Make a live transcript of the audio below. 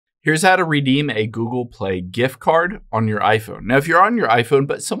Here's how to redeem a Google Play gift card on your iPhone. Now, if you're on your iPhone,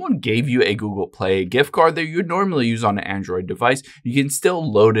 but someone gave you a Google Play gift card that you'd normally use on an Android device, you can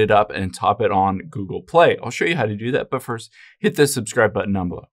still load it up and top it on Google Play. I'll show you how to do that, but first, hit the subscribe button down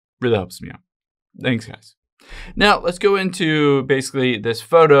below. Really helps me out. Thanks, guys. Now, let's go into basically this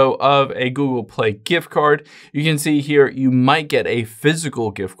photo of a Google Play gift card. You can see here, you might get a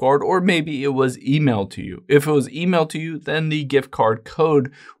physical gift card, or maybe it was emailed to you. If it was emailed to you, then the gift card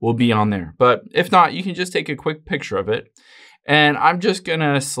code will be on there. But if not, you can just take a quick picture of it. And I'm just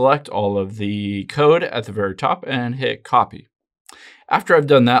gonna select all of the code at the very top and hit copy. After I've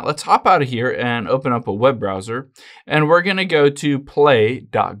done that, let's hop out of here and open up a web browser. And we're gonna go to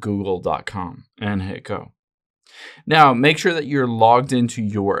play.google.com and hit go. Now, make sure that you're logged into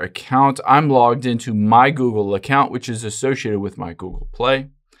your account. I'm logged into my Google account, which is associated with my Google Play.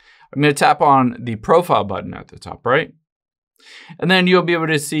 I'm going to tap on the profile button at the top right. And then you'll be able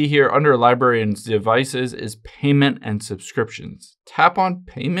to see here under library and devices is payment and subscriptions. Tap on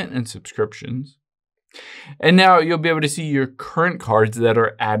payment and subscriptions. And now you'll be able to see your current cards that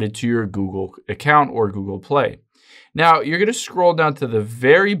are added to your Google account or Google Play. Now, you're going to scroll down to the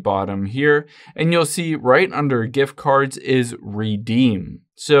very bottom here, and you'll see right under gift cards is redeem.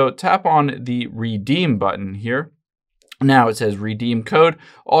 So tap on the redeem button here. Now it says redeem code.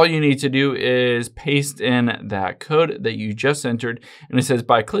 All you need to do is paste in that code that you just entered. And it says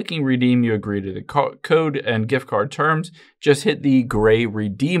by clicking redeem, you agree to the code and gift card terms. Just hit the gray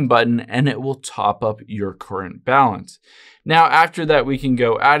redeem button and it will top up your current balance. Now, after that, we can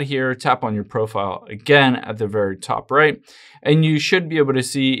go out of here, tap on your profile again at the very top right, and you should be able to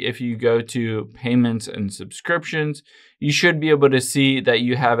see if you go to payments and subscriptions, you should be able to see that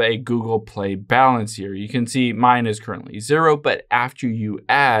you have a Google Play balance here. You can see mine is currently 0, but after you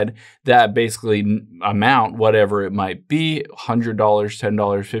add that basically amount, whatever it might be, $100, $10,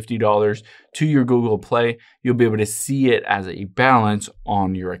 $50 to your Google Play, you'll be able to see it as a balance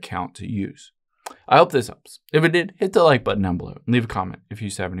on your account to use. I hope this helps. If it did, hit the like button down below and leave a comment if you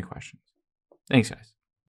have any questions. Thanks, guys.